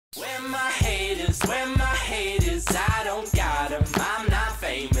Where my haters, I don't got them, I'm not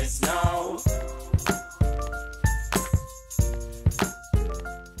famous, no.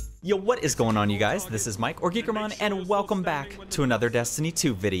 Yo, what is going on, you guys? This is Mike, or Geekermon, and welcome back to another Destiny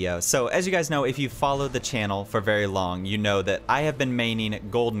 2 video. So, as you guys know, if you've followed the channel for very long, you know that I have been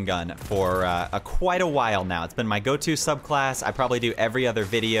maining Golden Gun for quite a while now. It's been my go-to subclass. I probably do every other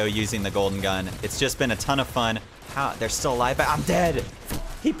video using the Golden Gun. It's just been a ton of fun. How? They're still alive, but I'm dead!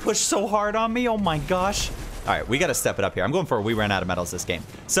 He pushed so hard on me, oh my gosh. Alright, we gotta step it up here. I'm going for a we ran out of medals this game.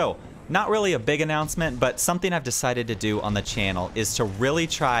 So, not really a big announcement, but something I've decided to do on the channel is to really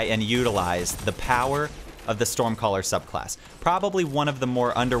try and utilize the power of the Stormcaller subclass. Probably one of the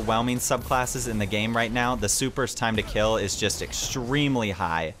more underwhelming subclasses in the game right now. The Super's time to kill is just extremely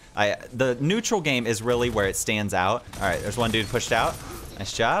high. The neutral game is really where it stands out. Alright, there's one dude pushed out.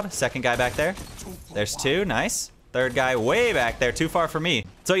 Nice job. Second guy back there. There's two. Nice. Third guy way back there, too far for me.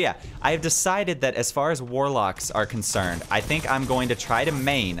 So yeah, I have decided that as far as Warlocks are concerned, I think I'm going to try to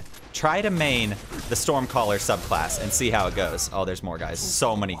main the Stormcaller subclass and see how it goes. Oh, there's more guys.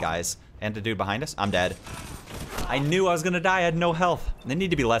 So many guys. And the dude behind us? I'm dead. I knew I was gonna die. I had no health. They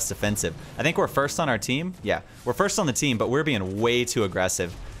need to be less defensive. I think we're first on our team. Yeah, we're first on the team, but we're being way too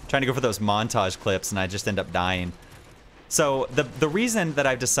aggressive. Trying to go for those montage clips, and I just end up dying. So the reason that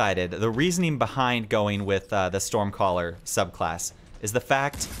I've decided, the reasoning behind going with the Stormcaller subclass is the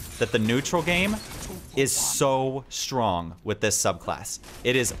fact that the neutral game is so strong with this subclass.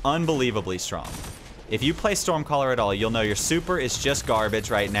 It is unbelievably strong. If you play Stormcaller at all, you'll know your super is just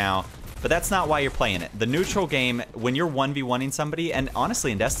garbage right now, but that's not why you're playing it. The neutral game, when you're 1v1ing somebody, and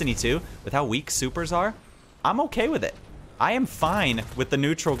honestly in Destiny 2, with how weak supers are, I'm okay with it. I am fine with the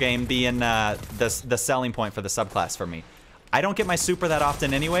neutral game being the selling point for the subclass for me. I don't get my super that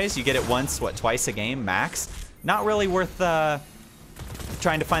often anyways. You get it once, what, twice a game, max? Not really worth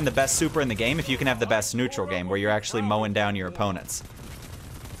trying to find the best super in the game if you can have the best neutral game where you're actually mowing down your opponents.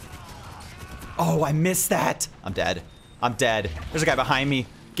 Oh, I missed that. I'm dead. I'm dead. There's a guy behind me.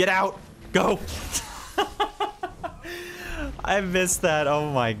 Get out. Go. I missed that.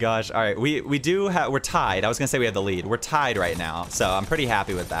 Oh my gosh. All right, we're tied. I was gonna say we have the lead. We're tied right now, so I'm pretty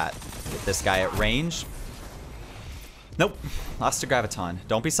happy with that. Get this guy at range. Nope, lost to Graviton.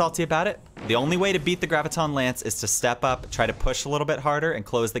 Don't be salty about it. The only way to beat the Graviton Lance is to step up, try to push a little bit harder, and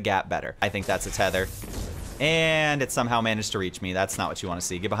close the gap better. I think that's a tether. And it somehow managed to reach me. That's not what you want to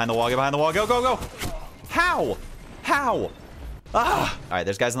see. Get behind the wall, get behind the wall. Go, go, go! How? How? Ah! All right,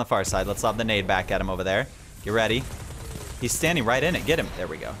 there's guys on the far side. Let's lob the nade back at him over there. Get ready. He's standing right in it. Get him. There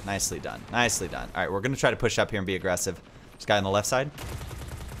we go. Nicely done. Nicely done. All right, we're going to try to push up here and be aggressive. This guy on the left side.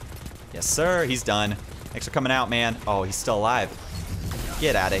 Yes, sir. He's done. Thanks for coming out, man. Oh, he's still alive.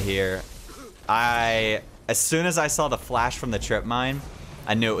 Get out of here. As soon as I saw the flash from the trip mine,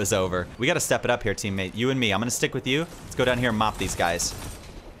 I knew it was over. We got to step it up here, teammate. You and me. I'm going to stick with you. Let's go down here and mop these guys.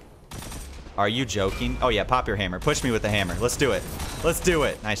 Are you joking? Oh, yeah. Pop your hammer. Push me with the hammer. Let's do it. Let's do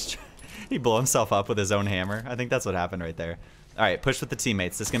it. Nice. He blew himself up with his own hammer. I think that's what happened right there. All right. Push with the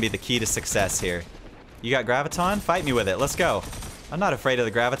teammates. This is going to be the key to success here. You got Graviton? Fight me with it. Let's go. I'm not afraid of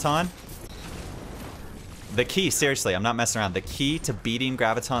the Graviton. The key, seriously, I'm not messing around. The key to beating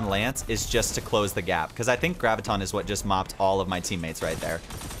Graviton Lance is just to close the gap. Because I think Graviton is what just mopped all of my teammates right there.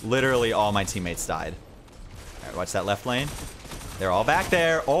 Literally all my teammates died. Alright, watch that left lane. They're all back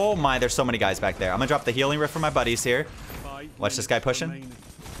there. Oh my, there's so many guys back there. I'm going to drop the healing rift for my buddies here. Watch this guy pushing.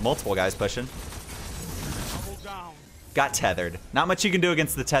 Multiple guys pushing. Got tethered. Not much you can do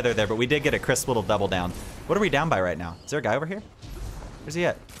against the tether there, but we did get a crisp little double down. What are we down by right now? Is there a guy over here? Where's he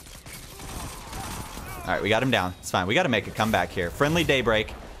at? Alright, we got him down. It's fine. We got to make a comeback here. Friendly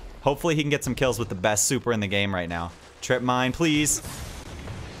Daybreak. Hopefully he can get some kills with the best super in the game right now. Trip mine, please.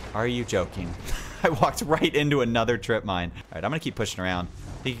 Are you joking? I walked right into another trip mine. Alright, I'm going to keep pushing around.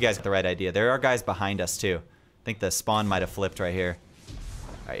 I think you guys got the right idea. There are guys behind us too. I think the spawn might have flipped right here.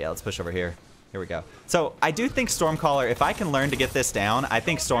 Alright, yeah, let's push over here. Here we go. So, I do think Stormcaller, if I can learn to get this down, I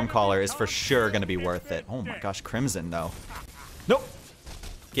think Stormcaller is for sure going to be worth it. Oh my gosh, Crimson though. Nope.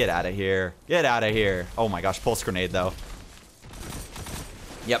 Get out of here. Get out of here. Oh my gosh, pulse grenade though.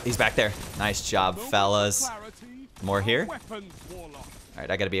 Yep, he's back there. Nice job, fellas. More here. Alright,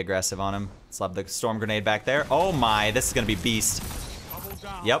 I gotta be aggressive on him. Let's lob the storm grenade back there. Oh my, this is gonna be beast.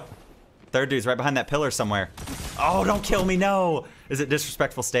 Yep. Third dude's right behind that pillar somewhere. Oh, don't kill me, no! Is it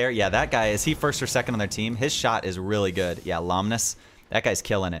disrespectful stare? Yeah, that guy, is he first or second on their team? His shot is really good. Yeah, Lomnus. That guy's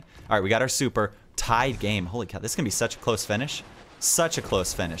killing it. Alright, we got our super. Tied game. Holy cow, this is gonna be such a close finish. Such a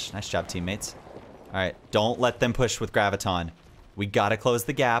close finish. Nice job, teammates. Alright, don't let them push with Graviton. We gotta close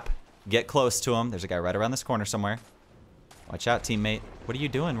the gap. Get close to him. There's a guy right around this corner somewhere. Watch out, teammate. What are you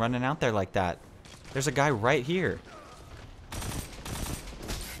doing running out there like that? There's a guy right here.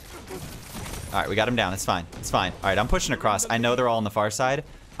 All right, we got him down. It's fine. It's fine. All right, I'm pushing across. I know they're all on the far side.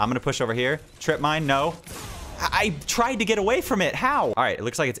 I'm going to push over here. Trip mine. No. I tried to get away from it. How? All right, it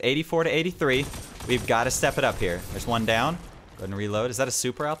looks like it's 84 to 83. We've got to step it up here. There's one down. Go ahead and reload. Is that a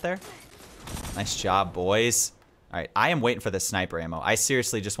super out there? Nice job, boys. All right, I am waiting for this sniper ammo. I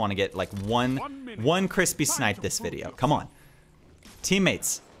seriously just want to get like one crispy snipe this video. Come on.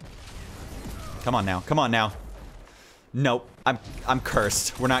 Teammates. Come on now. Come on now. Nope. I'm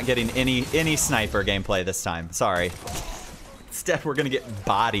cursed. We're not getting any sniper gameplay this time. Sorry. Instead, we're going to get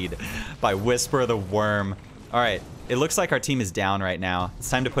bodied by Whisper the Worm. All right. It looks like our team is down right now.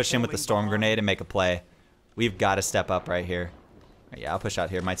 It's time to push in with the storm grenade and make a play. We've got to step up right here. Yeah, I'll push out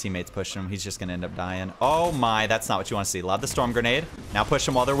here. My teammate's pushing him. He's just going to end up dying. Oh my, that's not what you want to see. Lob the storm grenade. Now push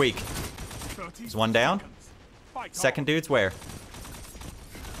them while they're weak. There's one down. Second dude's where?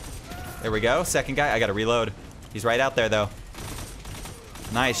 There we go. Second guy. I got to reload. He's right out there, though.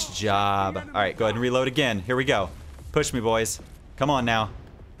 Nice job. All right, go ahead and reload again. Here we go. Push me, boys. Come on now.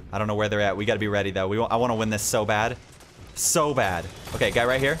 I don't know where they're at. We got to be ready, though. I want to win this so bad. So bad. Okay, guy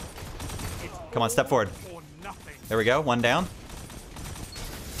right here. Come on, step forward. There we go. One down.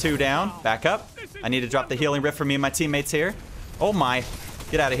 Two down. Back up. I need to drop the healing rift for me and my teammates here. Oh, my.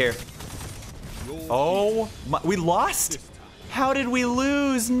 Get out of here. Oh, my. We lost? How did we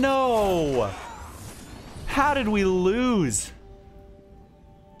lose? No. How did we lose?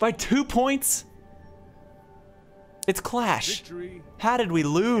 By 2 points? It's Clash. How did we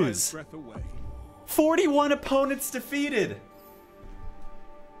lose? 41 opponents defeated.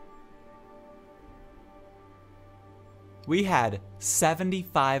 We had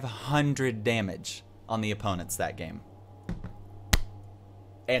 7,500 damage on the opponents that game.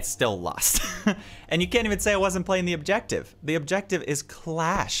 And still lost. And you can't even say I wasn't playing the objective. The objective is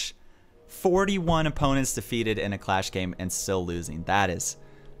Clash. 41 opponents defeated in a Clash game and still losing. That's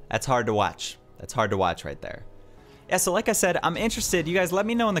hard to watch. That's hard to watch right there. Yeah, so like I said, I'm interested. You guys let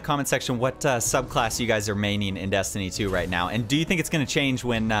me know in the comment section what subclass you guys are maining in Destiny 2 right now. And do you think it's going to change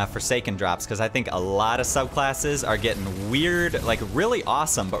when Forsaken drops? Because I think a lot of subclasses are getting weird, like really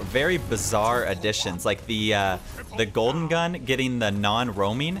awesome, but very bizarre additions. Like the Golden Gun getting the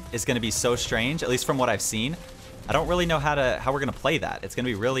non-roaming is going to be so strange, at least from what I've seen. I don't really know how we're going to play that. It's going to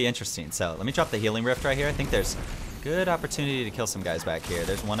be really interesting. So let me drop the healing rift right here. I think there's good opportunity to kill some guys back here.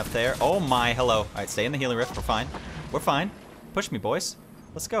 There's one up there. Oh my, hello. All right, stay in the healing rift. We're fine. We're fine. Push me, boys.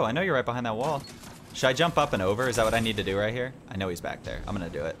 Let's go. I know you're right behind that wall. Should I jump up and over? Is that what I need to do right here? I know he's back there. I'm going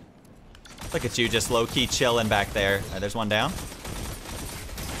to do it. Look at you just low-key chilling back there. All right, there's one down.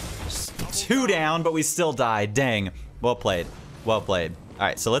 Two down, but we still died. Dang. Well played. Well played. All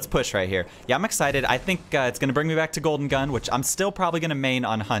right, so let's push right here. Yeah, I'm excited. I think it's going to bring me back to Golden Gun, which I'm still probably going to main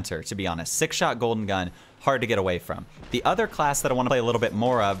on Hunter, to be honest. 6-shot Golden Gun, hard to get away from. The other class that I want to play a little bit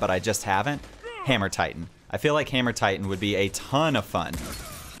more of, but I just haven't, Hammer Titan. I feel like Hammer Titan would be a ton of fun.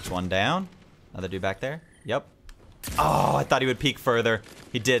 There's one down. Another dude back there. Yep. Oh, I thought he would peek further.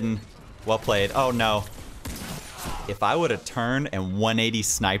 He didn't. Well played. Oh, no. If I would have turned and 180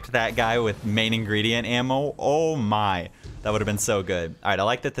 sniped that guy with main ingredient ammo, oh my. That would have been so good. All right, I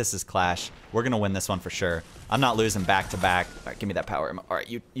like that this is Clash. We're going to win this one for sure. I'm not losing back to back. All right, give me that power ammo. All right,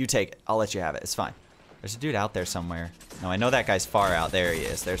 you take it. I'll let you have it. It's fine. There's a dude out there somewhere. No, I know that guy's far out. There he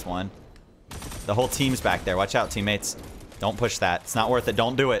is. There's one. The whole team's back there. Watch out, teammates. Don't push that. It's not worth it.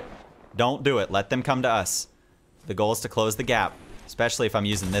 Don't do it. Don't do it. Let them come to us. The goal is to close the gap, especially if I'm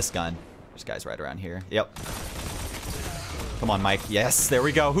using this gun. There's guys right around here. Yep. Come on, Mike. Yes, there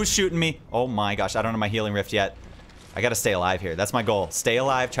we go. Who's shooting me? Oh my gosh, I don't have my healing rift yet. I gotta stay alive here. That's my goal. Stay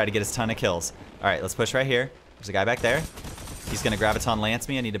alive, try to get a ton of kills. All right, let's push right here. There's a guy back there. He's gonna Graviton Lance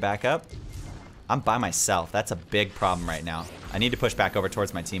me. I need to back up. I'm by myself. That's a big problem right now. I need to push back over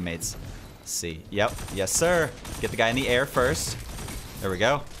towards my teammates. Let's see. Yep. Yes, sir. Get the guy in the air first. There we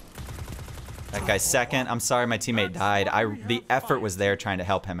go. That guy's second. I'm sorry my teammate died. The effort was there trying to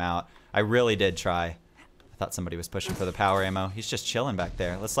help him out. I really did try. I thought somebody was pushing for the power ammo. He's just chilling back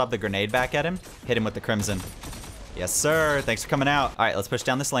there. Let's lob the grenade back at him. Hit him with the crimson. Yes, sir. Thanks for coming out. All right, let's push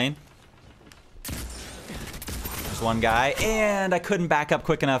down this lane. There's one guy, and I couldn't back up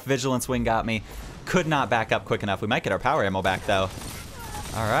quick enough. Vigilance Wing got me. Could not back up quick enough. We might get our power ammo back, though.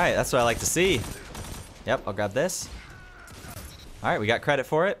 All right, that's what I like to see. Yep, I'll grab this. All right, we got credit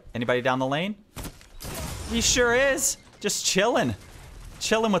for it. Anybody down the lane? He sure is. Just chilling.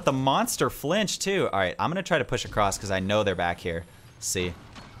 Chilling with the monster flinch, too. All right, I'm going to try to push across because I know they're back here. Let's see.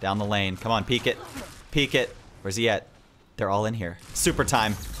 Down the lane. Come on, peek it. Peek it. Where's he at? They're all in here. Super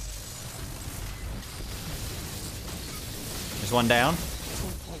time. There's one down.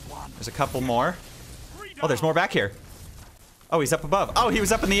 There's a couple more. Oh, there's more back here. Oh, he's up above. Oh, he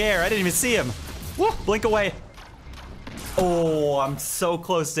was up in the air. I didn't even see him. Woo, blink away. Oh, I'm so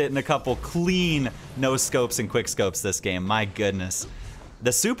close to hitting a couple clean no scopes and quick scopes this game. My goodness.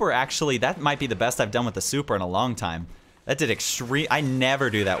 The super actually, that might be the best I've done with the super in a long time. That did extreme. I never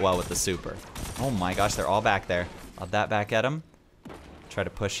do that well with the super. Oh my gosh, they're all back there. I'll that back at them. Try to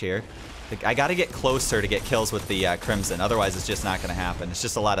push here. I gotta get closer to get kills with the Crimson. Otherwise, it's just not gonna happen. It's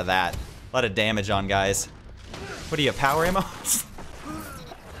just a lot of that. A lot of damage on guys. What are you, power ammo?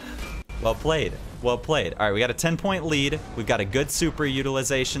 Well played. Well played. All right, we got a 10-point lead. We've got a good super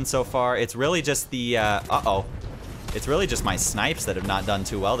utilization so far. It's really just the, uh-oh. It's really just my snipes that have not done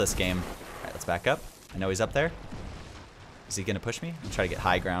too well this game. All right, let's back up. I know he's up there. Is he gonna push me? I'll try to get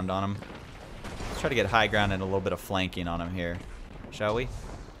high ground on him. Let's try to get high ground and a little bit of flanking on him here. Shall we?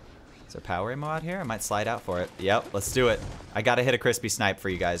 Is there power ammo out here? I might slide out for it. Yep, let's do it. I gotta hit a crispy snipe for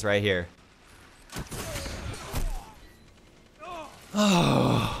you guys right here.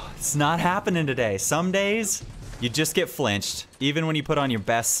 Oh, it's not happening today. Some days, you just get flinched. Even when you put on your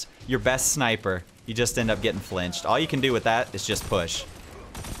best sniper, you just end up getting flinched. All you can do with that is just push.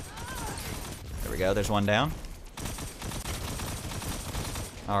 There we go, there's one down.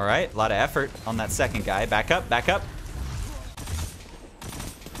 All right, a lot of effort on that second guy. Back up, back up.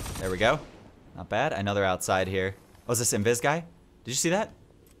 There we go. Not bad. I know they're outside here. Oh, is this Invis guy? Did you see that?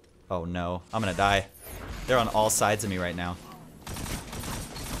 Oh no, I'm gonna die. They're on all sides of me right now.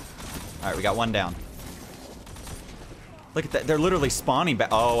 All right, we got one down. Look at that, they're literally spawning back.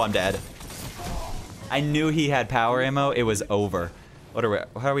 Oh, I'm dead. I knew he had power ammo, it was over. How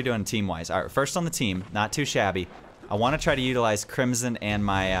are we doing team-wise? All right, first on the team, not too shabby. I wanna try to utilize Crimson and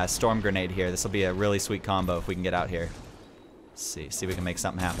my Storm Grenade here. This will be a really sweet combo if we can get out here. Let's see if we can make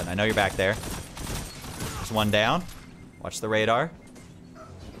something happen. I know you're back there. There's one down. Watch the radar.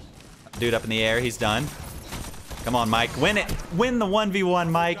 Dude up in the air, he's done. Come on, Mike, win it. Win the 1v1,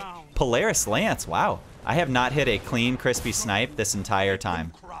 Mike. Polaris Lance, wow. I have not hit a clean, crispy snipe this entire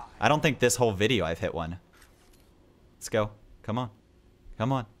time. I don't think this whole video I've hit one. Let's go. Come on.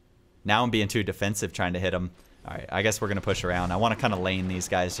 Come on. Now I'm being too defensive trying to hit him. All right, I guess we're gonna push around. I wanna kinda lane these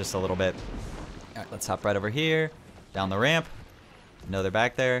guys just a little bit. All right, let's hop right over here. Down the ramp. I know they're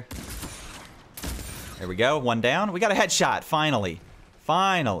back there. There we go, one down. We got a headshot, finally.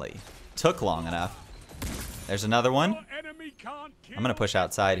 Finally. Took long enough. There's another one. I'm gonna push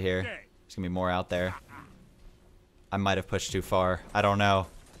outside here. There's gonna be more out there. I might have pushed too far. I don't know.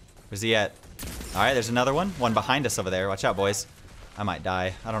 Where's he at? All right, there's another one. One behind us over there. Watch out, boys. I might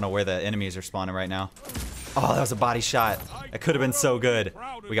die. I don't know where the enemies are spawning right now. Oh, that was a body shot. That could have been so good.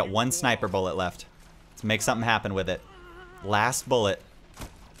 We got one sniper bullet left. Let's make something happen with it. Last bullet.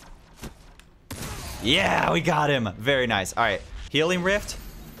 Yeah, we got him. Very nice. All right, healing rift.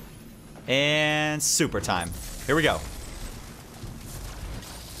 And super time. Here we go.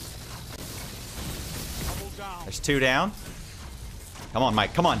 There's two down. Come on,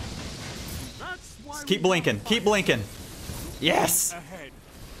 Mike. Come on. Just keep blinking. Keep blinking. Yes.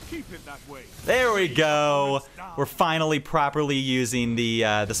 There we go. We're finally properly using the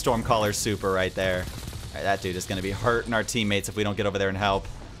Stormcaller super right there. All right, that dude is going to be hurting our teammates if we don't get over there and help.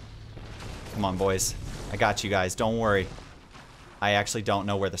 Come on, boys. I got you guys. Don't worry. I actually don't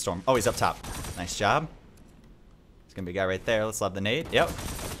know where the storm... Oh, he's up top. Nice job. There's going to be a guy right there. Let's lob the nade. Yep.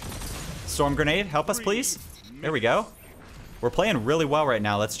 Storm grenade. Help us, please. There we go. We're playing really well right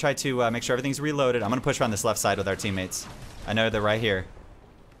now. Let's try to make sure everything's reloaded. I'm going to push around this left side with our teammates. I know they're right here.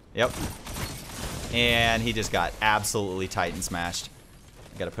 Yep. And he just got absolutely Titan smashed.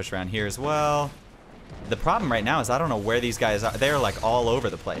 I got to push around here as well. The problem right now is I don't know where these guys are. They're like all over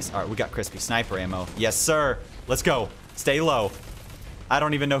the place. All right, we got crispy sniper ammo. Yes, sir. Let's go. Stay low. I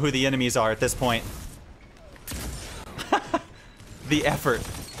don't even know who the enemies are at this point. The effort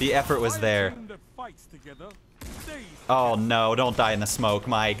was there. Oh no, don't die in the smoke,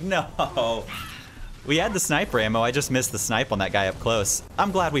 Mike. No. We had the sniper ammo. I just missed the snipe on that guy up close.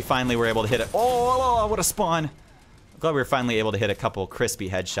 I'm glad we finally were able to hit it. Oh, what a spawn. I'm glad we were finally able to hit a couple crispy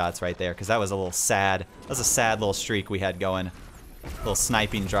headshots right there because that was a little sad. That was a sad little streak we had going. A little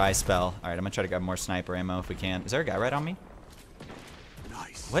sniping dry spell. All right, I'm gonna try to grab more sniper ammo if we can. Is there a guy right on me?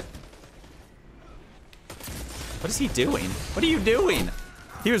 Nice. What? What is he doing? What are you doing?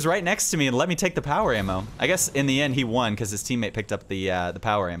 He was right next to me and let me take the power ammo. I guess in the end he won because his teammate picked up the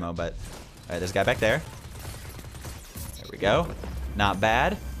power ammo, but... All right, there's a guy back there. There we go. Not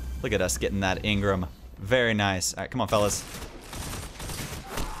bad. Look at us getting that Ingram. Very nice. All right, come on, fellas.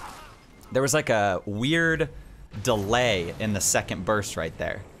 There was like a weird delay in the second burst right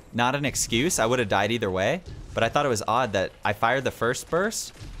there. Not an excuse. I would have died either way. but I thought it was odd that I fired the first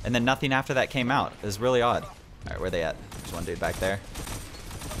burst, and then nothing after that came out. It was really odd. All right, where are they at? There's one dude back there.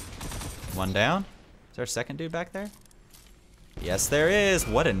 One down. Is there a second dude back there? Yes, there is.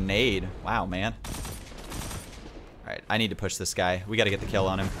 What a nade. Wow, man. All right, I need to push this guy. We got to get the kill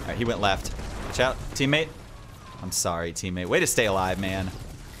on him. All right, he went left. Watch out, teammate. I'm sorry, teammate. Way to stay alive, man.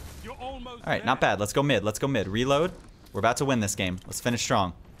 All right, not bad. Let's go mid. Let's go mid. Reload. We're about to win this game. Let's finish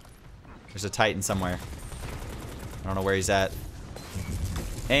strong. There's a Titan somewhere. I don't know where he's at.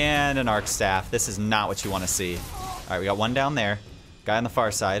 And an arc staff. This is not what you want to see. All right, we got one down there. Guy on the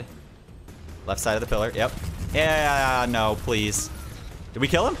far side. Left side of the pillar. Yep. Yeah, no, please. Did we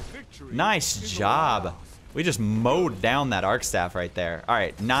kill him? Nice job. We just mowed down that arc staff right there. All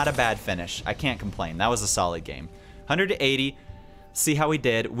right, not a bad finish. I can't complain. That was a solid game. 180. See how we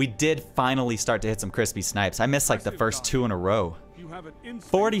did. We did finally start to hit some crispy snipes. I missed like the first 2 in a row.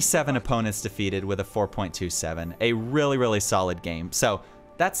 47 opponents defeated with a 4.27. A really, really solid game. So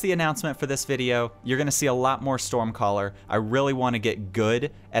that's the announcement for this video. You're going to see a lot more Stormcaller. I really want to get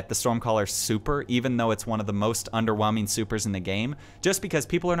good at the Stormcaller super, even though it's one of the most underwhelming supers in the game, just because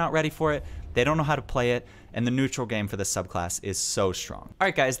people are not ready for it. They don't know how to play it, and the neutral game for this subclass is so strong. All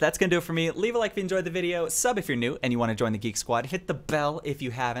right, guys, that's going to do it for me. Leave a like if you enjoyed the video, sub if you're new and you want to join the Geek Squad, hit the bell if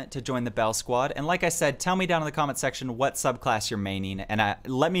you haven't to join the Bell Squad, and like I said, tell me down in the comment section what subclass you're maining, and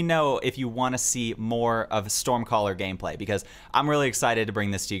let me know if you want to see more of Stormcaller gameplay, because I'm really excited to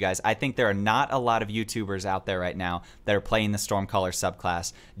bring this to you guys. I think there are not a lot of YouTubers out there right now that are playing the Stormcaller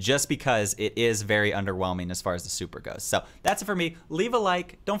subclass, just because it is very underwhelming as far as the super goes. So that's it for me. Leave a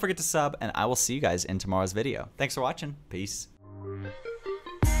like, don't forget to sub, and I will see you guys in tomorrow's video. Thanks for watching. Peace.